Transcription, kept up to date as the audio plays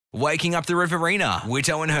Waking up the Riverina,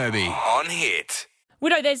 Whitto and Herbie on Hit.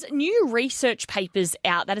 Whitto, there's new research papers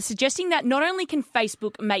out that are suggesting that not only can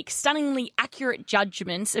Facebook make stunningly accurate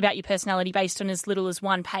judgments about your personality based on as little as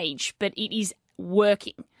one page, but it is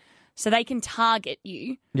working. So they can target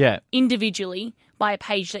you individually by a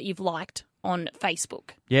page that you've liked on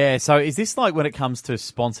Facebook. Yeah, so is this like when it comes to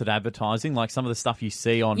sponsored advertising, like some of the stuff you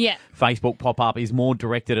see on Facebook pop up is more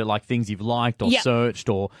directed at like things you've liked or searched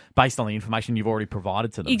or based on the information you've already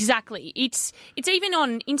provided to them? Exactly. It's even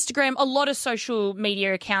on Instagram. A lot of social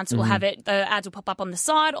media accounts will have it. The ads will pop up on the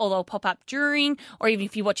side or they'll pop up during, or even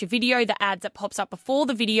if you watch a video, the ads that pops up before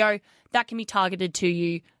the video, that can be targeted to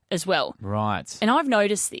you as well. Right. And I've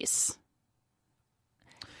noticed this.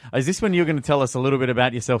 Is this when you're going to tell us a little bit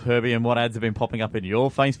about yourself, Herbie, and what ads have been popping up in your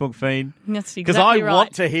Facebook feed? That's exactly Because I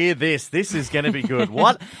want to hear this. This is going to be good.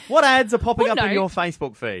 What ads are popping up in your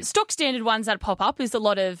Facebook feed? Stock standard ones that pop up is a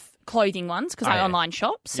lot of clothing ones because I online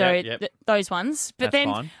shop. So those ones. But That's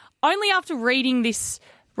fine. Only after reading this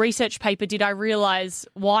research paper did I realise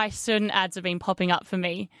why certain ads have been popping up for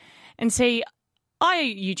me. And see, I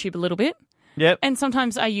YouTube a little bit. Yep. And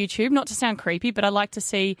sometimes I YouTube, not to sound creepy, but I like to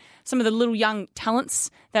see some of the little young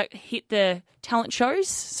talents that hit the talent shows.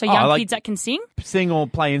 So young kids that can sing. Sing or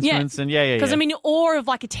play instruments and Because I'm in awe of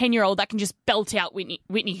like a 10-year-old that can just belt out Whitney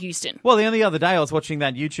Houston. Well, the only other day I was watching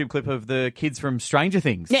that YouTube clip of the kids from Stranger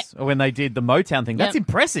Things when they did the Motown thing. That's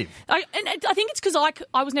impressive. I think it's because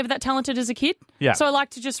I was never that talented as a kid. Yeah. So I like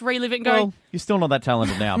to just relive it and go... Well, you're still not that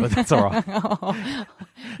talented now, but that's all right.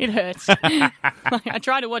 It hurts. I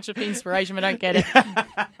try to watch it for inspiration, but I don't get it.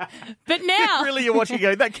 But now... Really, you're watching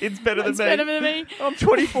going, that kid's better than me. better than me. I'm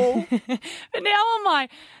 24. But now on my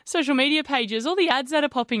social media pages, all the ads that are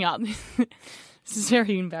popping up, this is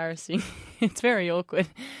very embarrassing. It's very awkward.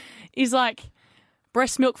 Is like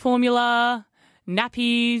breast milk formula,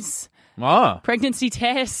 nappies, pregnancy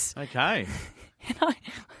tests. Okay. And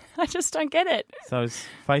I just don't get it. So is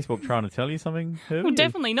Facebook trying to tell you something, Herbie? Well,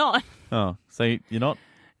 definitely not. Oh, so you're not?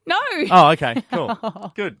 No. Oh, okay,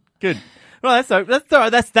 cool. Good. Well,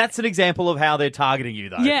 that's an example of how they're targeting you,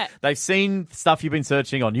 though. Yeah. They've seen stuff you've been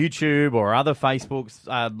searching on YouTube or other Facebook's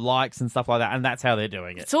likes and stuff like that, and that's how they're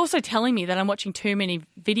doing it. It's also telling me that I'm watching too many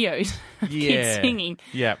videos of kids singing.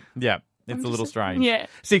 Yeah. It's a little strange. Yeah.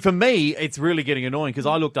 See, for me, it's really getting annoying because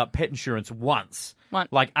I looked up pet insurance once.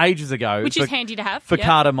 Like ages ago. Which is handy to have. For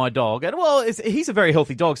Carter, my dog. And he's a very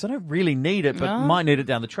healthy dog, so I don't really need it, but might need it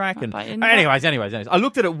down the track. Anyways. I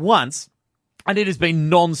looked at it once, and it has been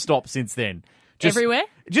non-stop since then. Everywhere?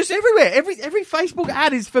 Just everywhere. Every Facebook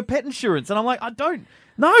ad is for pet insurance, and I'm like, I don't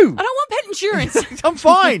want pet insurance. I'm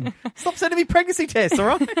fine. Stop sending me pregnancy tests, all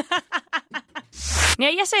right? Now,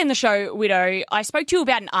 yesterday in the show, Whitto, I spoke to you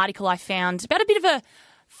about an article I found about a bit of a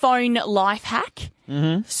phone life hack.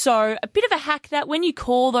 Mm-hmm. So a bit of a hack that when you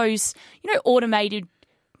call those, automated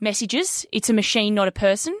messages, it's a machine, not a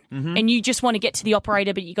person, and you just want to get to the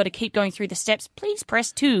operator, but you got to keep going through the steps. Please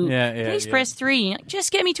press 2. Please press 3.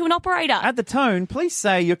 Just get me to an operator. At the tone, please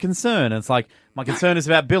say your concern. It's like, my concern is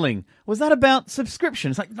about billing. Was that about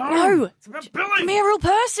subscription? It's like, no, it's about billing. Give me a real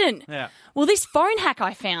person. Yeah. Well, this phone hack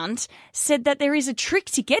I found said that there is a trick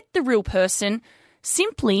to get the real person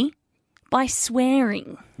simply by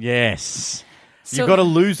swearing. Yes. So, you've got to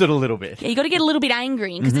lose it a little bit. Yeah, you've got to get a little bit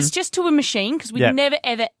angry because it's just to a machine because we never,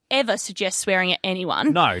 ever, ever suggest swearing at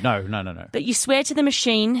anyone. No. But you swear to the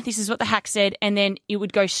machine, this is what the hack said, and then it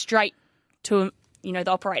would go straight to,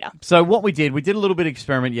 the operator. So what we did a little bit of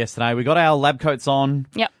experiment yesterday. We got our lab coats on.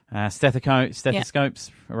 Yep.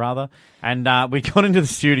 Stethoscopes, rather. And we got into the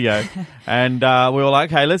studio and we were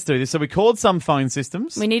like, okay, let's do this. So we called some phone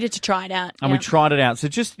systems. We needed to try it out. And we tried it out. So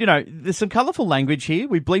just, there's some colourful language here.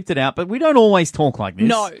 We bleeped it out, but we don't always talk like this.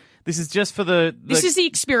 No. This is just for the This is the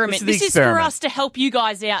experiment. This is for us to help you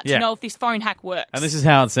guys out to know if this phone hack works. And this is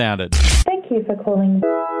how it sounded. Thank you for calling.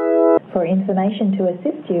 For information to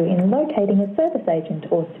assist you in locating a service agent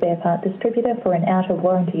or spare part distributor for an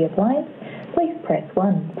out-of-warranty appliance, please press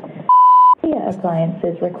 1. Here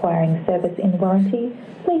appliances requiring service in warranty,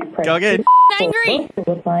 please press 2. Angry.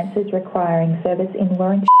 For appliances requiring service in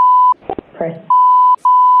warranty, press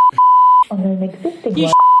on an existing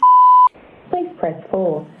one. Please press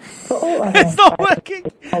 4. For all other it's not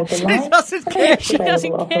working. Hold the She line. doesn't care. She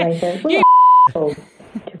doesn't care.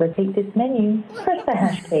 To repeat this menu, press the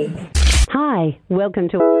hash key. Hi, welcome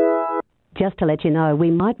to... Just to let you know,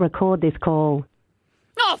 we might record this call.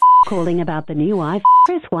 Oh, Calling about the new iPhone,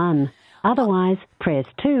 press 1. Otherwise, press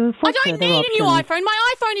 2 for I don't further need options. a new iPhone.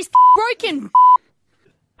 My iPhone is broken.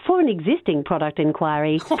 For an existing product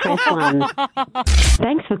inquiry, press 1.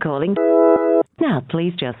 Thanks for calling. Now,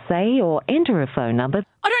 please just say or enter a phone number.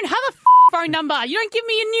 I don't have a phone number. You don't give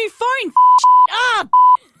me a new phone. Up.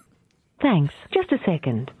 Thanks. Just a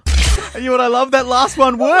second. And you know what I love? That last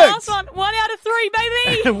one worked. Last one. 1 out of 3,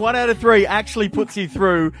 baby. 1 out of 3 actually puts you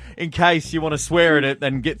through in case you want to swear at it,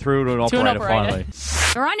 then get through to an operator finally.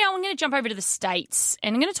 All right, now I'm going to jump over to the States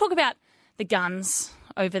and I'm going to talk about the guns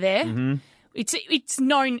over there. Mm-hmm. It's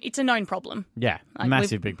known. It's a known problem. Yeah,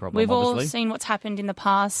 massive big problem. We've obviously all seen what's happened in the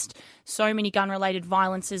past. So many gun-related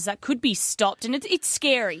violences that could be stopped, and it's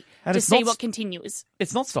scary to see what continues.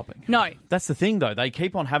 It's not stopping. No, that's the thing, though. They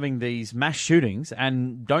keep on having these mass shootings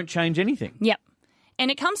and don't change anything. Yep,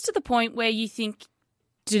 and it comes to the point where you think,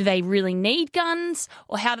 do they really need guns,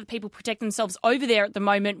 or how do people protect themselves over there at the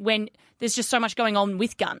moment when there's just so much going on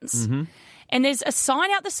with guns? Mm-hmm. And there's a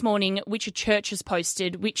sign out this morning which a church has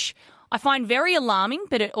posted, which I find very alarming,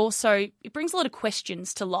 but it brings a lot of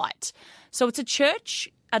questions to light. So it's a church,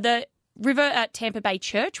 the River at Tampa Bay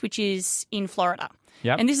Church, which is in Florida.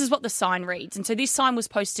 Yep. And this is what the sign reads. And so this sign was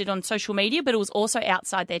posted on social media, but it was also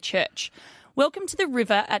outside their church. Welcome to the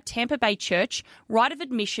River at Tampa Bay Church. Right of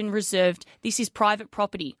admission reserved. This is private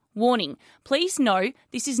property. Warning. Please know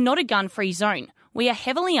this is not a gun-free zone. We are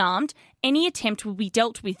heavily armed. Any attempt will be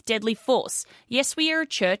dealt with deadly force. Yes, we are a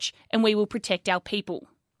church and we will protect our people.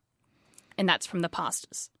 And that's from the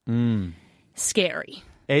pastors. Scary.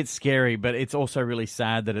 It's scary, but it's also really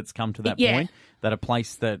sad that it's come to that point, that a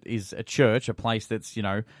place that is a church, a place that's,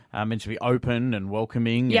 meant to be open and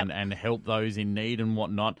welcoming and help those in need and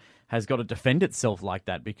whatnot, has got to defend itself like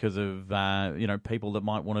that because of, people that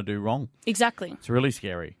might want to do wrong. Exactly. It's really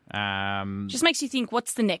scary. Just makes you think,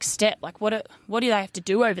 what's the next step? Like, what do they have to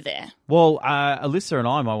do over there? Well, Alyssa and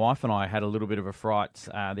I, my wife and I, had a little bit of a fright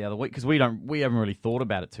the other week because we haven't really thought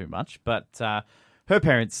about it too much, but her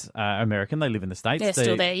parents are American. They live in the States. They're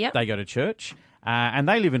still there, yep. They go to church, and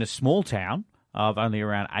they live in a small town of only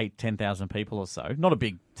around 10,000 people or so. Not a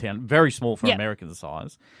big town, very small for American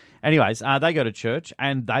size. Anyways, they go to church,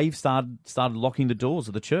 and they've started locking the doors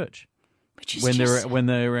of the church. Which is when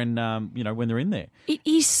they're in there. It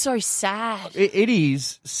is so sad. It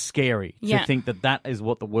is scary to think that is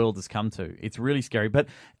what the world has come to. It's really scary. But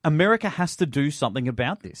America has to do something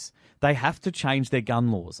about this. They have to change their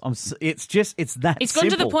gun laws. It's that It's simple. gone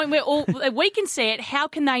to the point where we can see it. How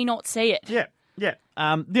can they not see it? Yeah. Yeah,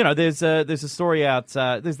 there's a story out.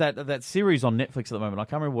 There's that series on Netflix at the moment. I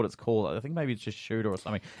can't remember what it's called. I think maybe it's just Shooter or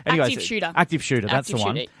something. Anyways, Active Shooter. That's the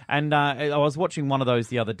one. And I was watching one of those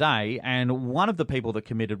the other day, and one of the people that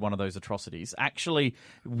committed one of those atrocities actually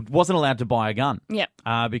wasn't allowed to buy a gun.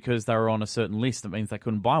 Yep. Because they were on a certain list. That means they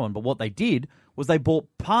couldn't buy one. But what they did was they bought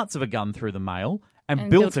parts of a gun through the mail and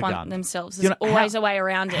built a gun themselves. There's always a way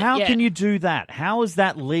around it. How can you do that? How is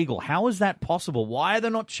that legal? How is that possible? Why are they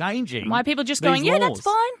not changing? Why are people just going, laws? That's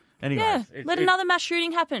fine? Anyway, let another mass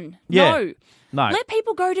shooting happen. Yeah. No. Let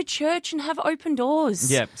people go to church and have open doors.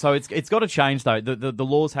 Yeah, so it's got to change, though. The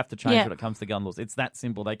laws have to change when it comes to gun laws. It's that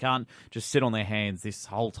simple. They can't just sit on their hands this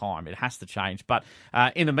whole time. It has to change. But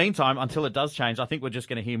in the meantime, until it does change, I think we're just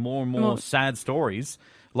going to hear more and more sad stories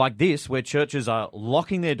like this, where churches are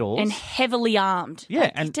locking their doors. And heavily armed.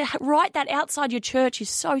 Yeah. And to write that outside your church is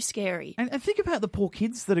so scary. And think about the poor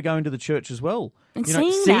kids that are going to the church as well. And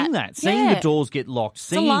seeing the doors get locked.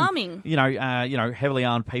 It's alarming. Heavily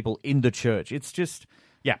armed people in the church. It's just,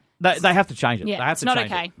 they have to change it. Yeah, they have it's to not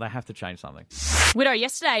change okay. it. They have to change something. Whitto,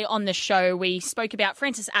 yesterday on the show, we spoke about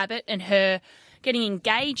Frances Abbott and her getting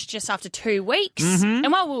engaged just after 2 weeks. Mm-hmm.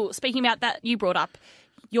 And while we were speaking about that, you brought up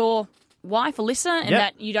your wife, Alyssa, and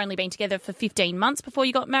that you'd only been together for 15 months before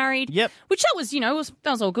you got married. Yep. Which that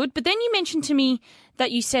was all good. But then you mentioned to me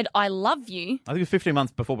that you said, I love you. I think it was 15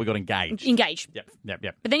 months before we got engaged. Yep.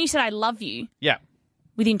 But then you said, I love you. Yeah.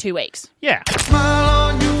 Within 2 weeks. Yeah.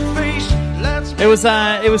 It was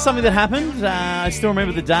something that happened. I still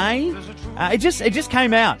remember the day. It just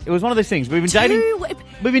came out. It was one of those things. We've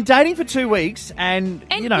been dating for 2 weeks, and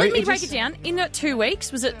let me break it down. In that 2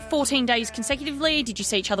 weeks, was it 14 days consecutively? Did you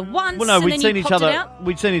see each other once? Well, no, we'd seen each other. Out?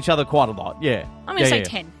 We'd seen each other quite a lot. Yeah, I'm going to say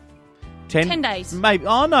 10. 10 days. Maybe.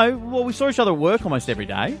 Oh no. Well, we saw each other at work almost every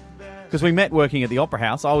day because we met working at the Opera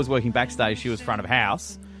House. I was working backstage. She was front of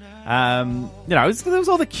house. There was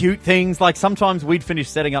all the cute things. Like sometimes we'd finish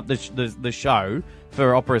setting up the show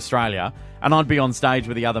for Opera Australia, and I'd be on stage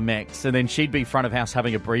with the other mechs, and then she'd be front of house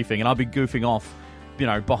having a briefing, and I'd be goofing off,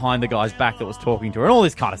 behind the guy's back that was talking to her, and all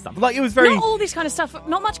this kind of stuff. Like it was very not all this kind of stuff.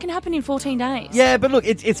 Not much can happen in 14 days. Yeah, but look,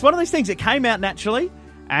 it's one of those things. It came out naturally.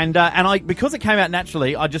 And I because it came out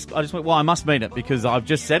naturally, I just went, well, I must mean it because I've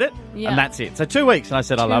just said it, and that's it. So 2 weeks, and I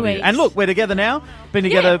said, I love you. And look, we're together now. Been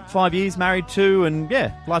together 5 years, married 2, and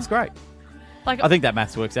life's great. Like, I think that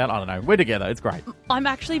maths works out. I don't know. We're together. It's great. I'm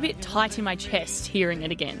actually a bit tight in my chest hearing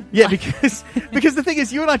it again. Yeah, because the thing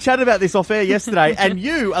is, you and I chatted about this off air yesterday, and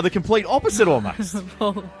you are the complete opposite almost.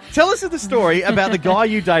 Tell us the story about the guy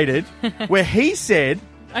you dated where he said...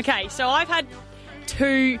 Okay, so I've had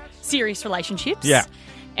 2 serious relationships. Yeah.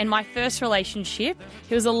 And my first relationship,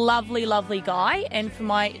 he was a lovely, lovely guy. And for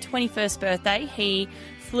my 21st birthday, he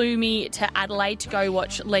flew me to Adelaide to go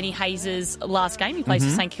watch Lenny Hayes' last game. He plays for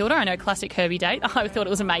St Kilda. I know, classic Herbie date. I thought it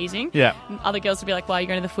was amazing. Yeah. Other girls would be like, why are you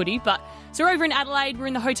going to the footy? But so we're over in Adelaide. We're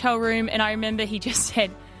in the hotel room. And I remember he just said,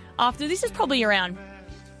 after this is probably around,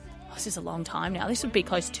 this is a long time now. This would be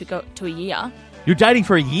close to a year. You're dating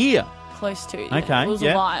for a year? Close to. Okay. Yeah, it was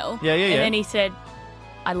a while. Yeah. And then he said,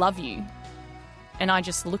 I love you. And I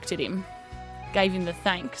just looked at him, gave him the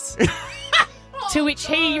thanks. To which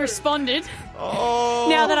he responded,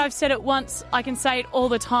 now that I've said it once, I can say it all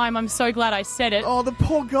the time. I'm so glad I said it. Oh, the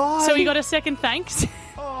poor guy. So he got a second thanks.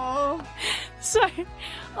 Oh. So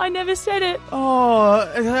I never said it. Oh,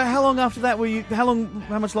 how long after that were you? How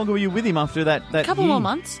much longer were you with him after that? A couple year? more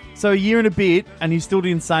months. So a year and a bit, and you still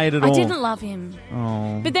didn't say it at all. I didn't love him.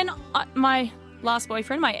 Oh. But then my last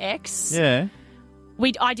boyfriend, my ex, Yeah.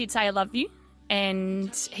 I did say I love you,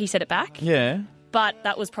 and he said it back. Yeah. But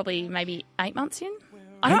that was probably maybe 8 months in.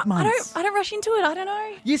 8 months? I don't rush into it. I don't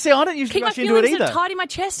know. You see, I don't usually Keep my rush into it feelings either. tight in my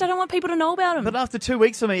chest. I don't want people to know about them. But after 2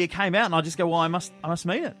 weeks for me, it came out, and I just go, well, I must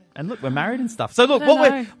mean it. And look, we're married and stuff. So look, I what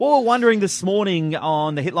don't know. we're wondering this morning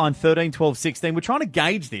on the hitline 13 12 16, we're trying to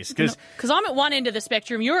gauge this because I'm at one end of the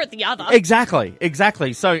spectrum, you're at the other. Exactly.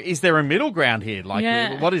 So is there a middle ground here? Like,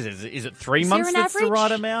 Yeah. what is it? Is it 3 Is months there an that's the average?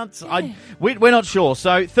 right amount? Yeah. We're not sure.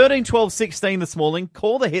 So 13 12 16 this morning,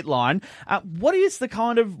 call the hitline. What is the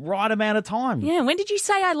kind of right amount of time Yeah, when did you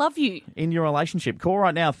say I love you? in your relationship? Call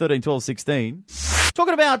right now, 13 12 16.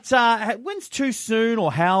 Talking about when's too soon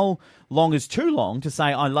or how long is too long to say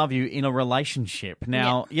I love you in a relationship.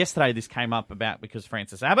 Now, yesterday this came up because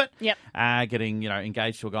Francis Abbott getting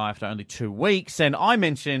engaged to a guy after only 2 weeks, and I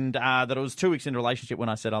mentioned that it was 2 weeks into a relationship when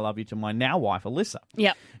I said I love you to my now wife Alyssa.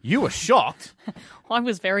 Yep. You were shocked I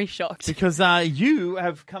was very shocked. because you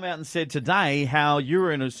have come out and said today how you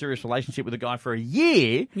were in a serious relationship with a guy for a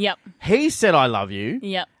year. Yep. He said I love you.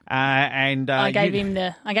 Yep. And I gave him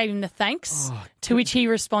the thanks, to which he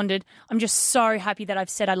responded, I'm just so happy that I've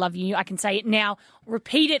said I love you. I can say it now,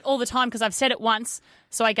 repeat it all the time because I've said it once.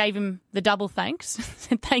 So I gave him the double thanks.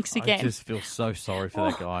 Said thanks again. I just feel so sorry for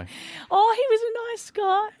that guy. Oh, he was a nice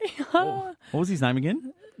guy. What was his name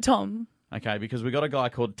again? Tom. Okay, because we got a guy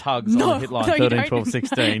called Tugs on the hitline no, you 13 don't. 12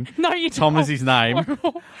 16. No, you Tom don't. is his name.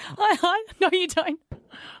 Hi. No, you don't.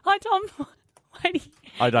 Hi, Tom. Wait.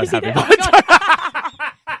 I don't Is he have him. there? Oh,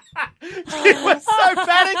 You were so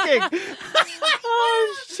panicking.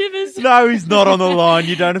 Oh, shivers. No, he's not on the line.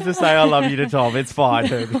 You don't have to say I love you to Tom. It's fine,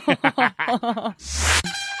 Herbie.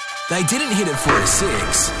 They didn't hit it for a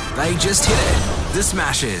 6. They just hit it. The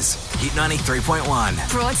Smashers. Hit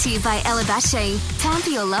 93.1. Brought to you by Ella Bache. Pamper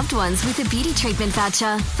your loved ones with a beauty treatment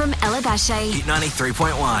voucher from Ella Bache. Hit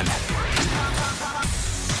 93.1.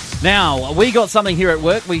 Now, we got something here at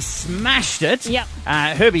work. We smashed it. Yep.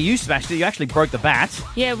 Herbie, you smashed it. You actually broke the bat.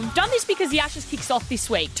 Yeah, we've done this because the Ashes kicks off this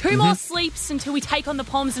week. 2 more sleeps until we take on the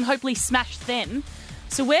Poms and hopefully smash them.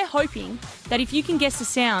 So we're hoping that if you can guess the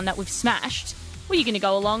sound that we've smashed, well, you're going to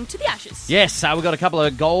go along to the Ashes. Yes, we've got a couple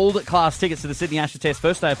of gold class tickets to the Sydney Ashes Test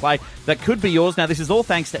first day of play that could be yours. Now, this is all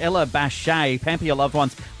thanks to Ella Bache. Pamper your loved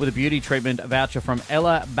ones with a beauty treatment voucher from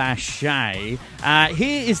Ella Bache.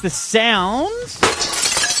 Here is the sound.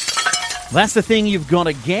 That's the thing you've got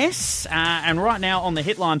to guess. And right now on the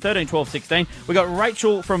hitline 13 12 16, we've got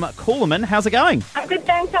Rachel from Coolaman. How's it going? I'm good,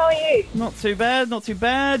 thanks. How are you? Not too bad, not too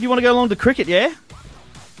bad. You want to go along to cricket, yeah?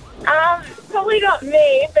 Probably not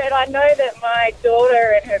me, but I know that my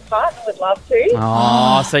daughter and her partner would love to.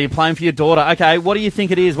 Oh, so you're playing for your daughter. Okay, what do you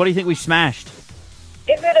think it is? What do you think we smashed?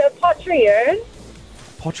 Is it a pottery urn?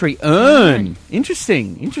 Pottery urn.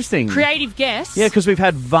 Interesting. Creative guess. Yeah, because we've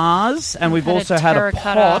had vase and we've also had a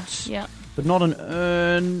terracotta. pot, Yeah. but not an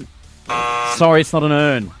urn. Sorry, it's not an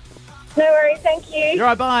urn. No worries, thank you. You're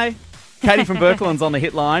right, bye. Katie from Berkeland's on the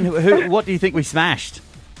hit line. What do you think we smashed?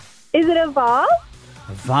 Is it a vase?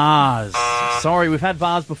 A vase. Sorry, we've had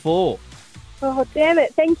vase before. Oh, damn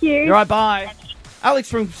it, thank you. You're right, bye. Alex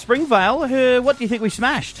from Springvale, what do you think we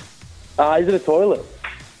smashed? Is it a toilet?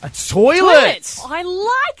 A toilet. Toilet. I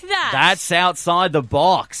like that. That's outside the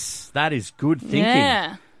box. That is good thinking.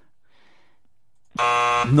 Yeah.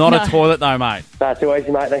 Not a toilet though, mate. Too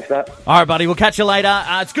easy, mate. Thanks for that. All right, buddy. We'll catch you later.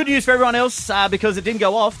 It's good news for everyone else because it didn't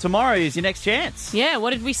go off. Tomorrow is your next chance. Yeah,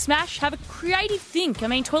 what did we smash? Have a creative think. I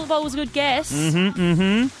mean, toilet bowl was a good guess.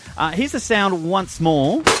 Here's the sound once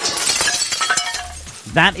more.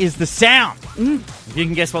 That is the sound. If you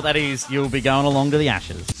can guess what that is, you'll be going along to the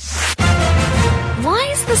Ashes. Why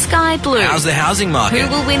is the sky blue? How's the housing market? Who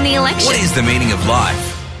will win the election? What is the meaning of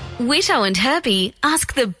life? Whitto and Herbie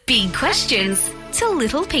ask the big questions to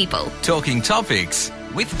little people. Talking topics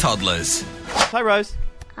with toddlers. Hi, Rose.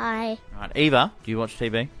 Hi. Right, Eva, do you watch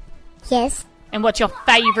TV? Yes. And what's your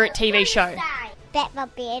favourite TV show? Peppa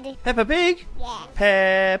Pig. Peppa Pig? Yeah.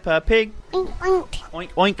 Peppa Pig. Oink, oink. Oink,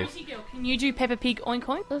 oink. Lucy girl, can you do Peppa Pig oink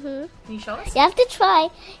oink? Mm-hmm. Can you show us? You have to try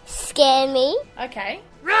scare me. Okay.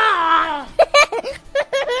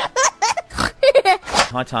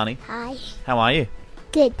 Hi, Tani. Hi. How are you?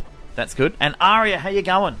 Good. That's good. And Aria, how you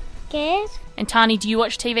going? Good. And Tani, do you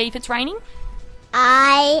watch TV if it's raining?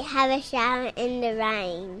 I have a shower in the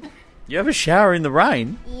rain. You have a shower in the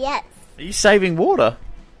rain? Yes. Are you saving water?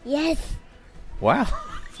 Yes. Wow.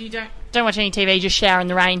 So you don't watch any TV, just shower in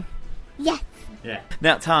the rain. Yes. Yeah.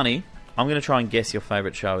 Now, Tani, I'm going to try and guess your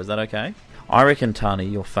favourite show. Is that okay? I reckon, Tani,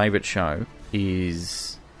 your favourite show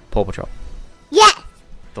is Paw Patrol. Yes.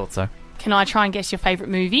 Thought so. Can I try and guess your favourite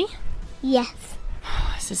movie? Yes.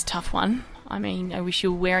 This is a tough one. I mean, I wish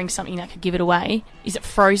you were wearing something that could give it away. Is it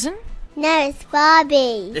Frozen? No, it's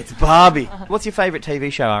Barbie. It's Barbie. What's your favourite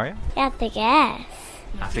TV show, Aria? You have to guess.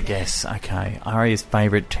 I have to guess. Okay. Aria's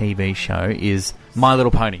favourite TV show is My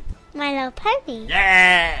Little Pony. My Little Pony.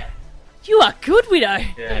 Yeah! You are good, Widow.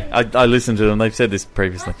 Yeah. I listened to them. They've said this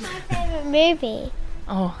previously. My favourite movie.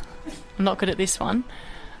 Oh, I'm not good at this one.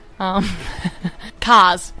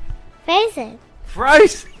 Cars. Frozen.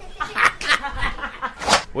 Frozen!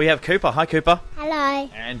 We have Cooper. Hi, Cooper. Hello.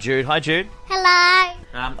 And Jude. Hi, Jude.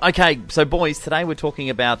 Hello. Okay, so boys, today we're talking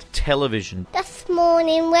about television. This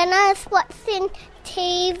morning when I was watching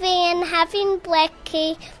TV and having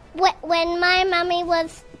brekkie, when my mummy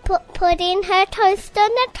was putting her toast on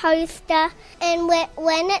the toaster, and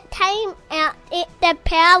when it came out, the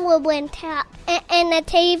power went out and the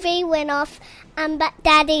TV went off, but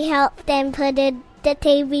Daddy helped them put the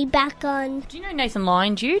TV back on. Do you know Nathan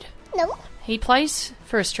Lyon, Jude? No. He plays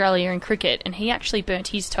for Australia in cricket, and he actually burnt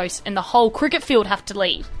his toast, and the whole cricket field have to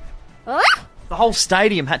leave. Huh? The whole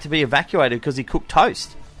stadium had to be evacuated because he cooked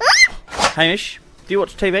toast. Hamish, do you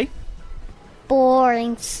watch TV?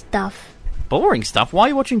 Boring stuff. Boring stuff? Why are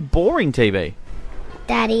you watching boring TV?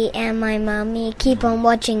 Daddy and my mummy keep on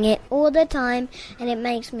watching it all the time, and it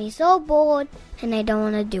makes me so bored, and I don't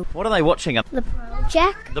want to do it. What are they watching? The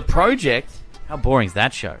Project? The Project? How boring is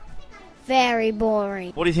that show? Very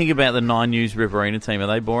boring. What do you think about the 9 News Riverina team? Are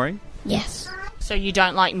they boring? Yes. So you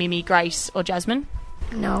don't like Mimi, Grace, or Jasmine?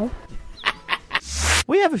 No.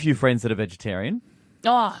 We have a few friends that are vegetarian.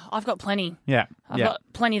 Oh, I've got plenty. Yeah. I've got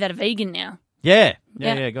plenty that are vegan now. Yeah.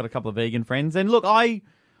 Yeah. Got a couple of vegan friends. And look, I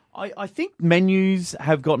think menus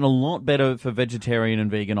have gotten a lot better for vegetarian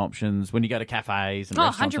and vegan options when you go to cafes and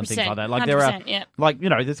restaurants and things 100%, like that. Like there are, 100%, yeah. like, you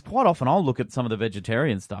know, there's quite often I'll look at some of the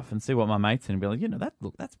vegetarian stuff and see what my mates in and be like, you know,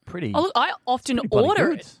 that's pretty. Oh, look, I often pretty bloody order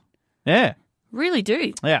good. it. Yeah. Really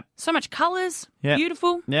do. Yeah. So much colours. Yeah.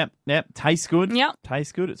 Beautiful. Yeah. Tastes good. Yep.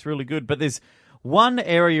 Tastes good. It's really good. But there's one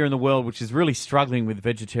area in the world which is really struggling with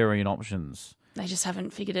vegetarian options. They just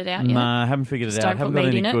haven't figured it out yet. No, I haven't figured it Just out. don't Haven't put got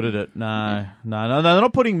meat any in good it. at it. No, they're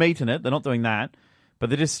not putting meat in it. They're not doing that. But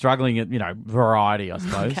they're just struggling at, you know, variety, I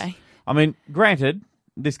suppose. Okay. I mean, granted,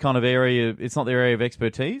 this kind of area, it's not their area of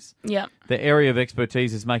expertise. Yeah. The area of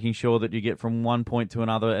expertise is making sure that you get from one point to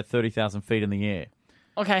another at 30,000 feet in the air.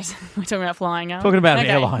 Okay, so we're talking about flying. Talking about Okay.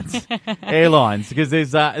 airlines, because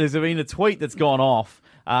there's been a tweet that's gone off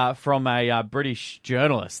from a British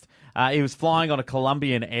journalist. He was flying on a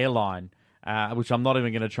Colombian airline, which I'm not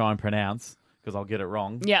even going to try and pronounce because I'll get it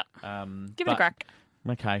wrong. Yeah. Give it a crack.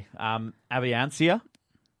 Okay. Aviancia.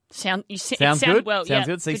 Sounds Sounds good. well. Sounds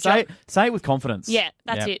yeah. good. See, job. say it with confidence. Yeah,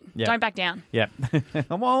 that's it. Yeah. Don't back down. Yeah.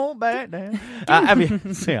 I won't back down.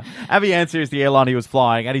 Aviancia is the airline he was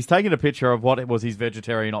flying, and he's taken a picture of what it was his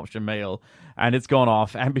vegetarian option meal, and it's gone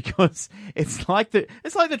off. And because it's like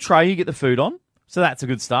the tray you get the food on, so that's a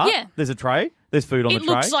good start. Yeah. There's a tray. There's food on the It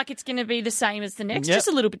tray. looks like it's going to be the same as the next, Yep. just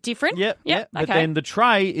a little bit different. Yep. Okay. But then the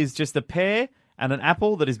tray is just a pear and an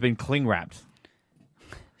apple that has been cling wrapped.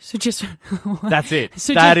 So just That's it.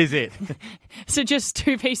 So That just- is it. so just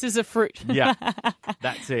 2 pieces of fruit. Yeah.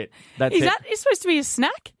 That's it. That's Is it. that it's supposed to be a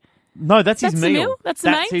snack? No, that's his That's meal. the meal? That's the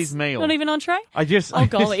That's mains? his meal. Not even entree? I just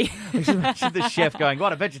golly. I just imagine the chef going,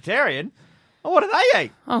 "What, a vegetarian? Oh, what do they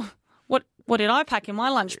eat?" Oh, what What did I pack in my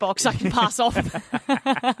lunchbox I can pass off?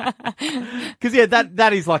 Because,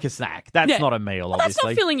 that is like a snack. That's Yeah. not a meal, Well, that's obviously.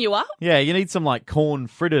 not filling you up. Yeah, you need some like corn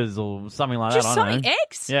fritters or something like Just that. I don't something, know.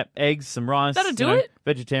 eggs. Yep, eggs, some rice. That'll do you know, it.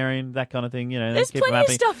 Vegetarian, that kind of thing. There's keep them plenty of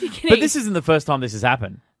happy. stuff you can But eat. this isn't the first time this has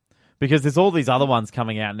happened. Because there's all these other ones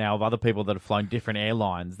coming out now of other people that have flown different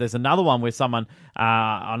airlines. There's another one where someone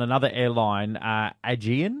on another airline,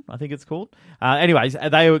 Aegean, I think it's called. Anyways,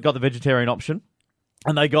 they got the vegetarian option.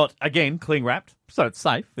 And they got, again, cling wrapped, so it's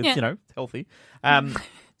safe. It's, healthy.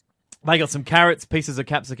 They got some carrots, pieces of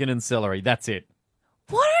capsicum and celery. That's it.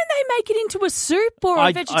 Why don't they make it into a soup or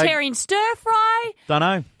a vegetarian stir-fry? Don't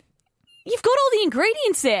know. You've got all the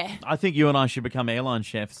ingredients there. I think you and I should become airline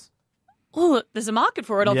chefs. Oh, there's a market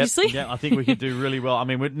for it, obviously. Yeah, I think we could do really well. I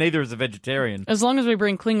mean, neither is a vegetarian. As long as we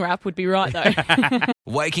bring cling wrap would be right, though.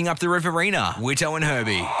 Waking up the Riverina, Whitto and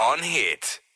Herbie on Hit.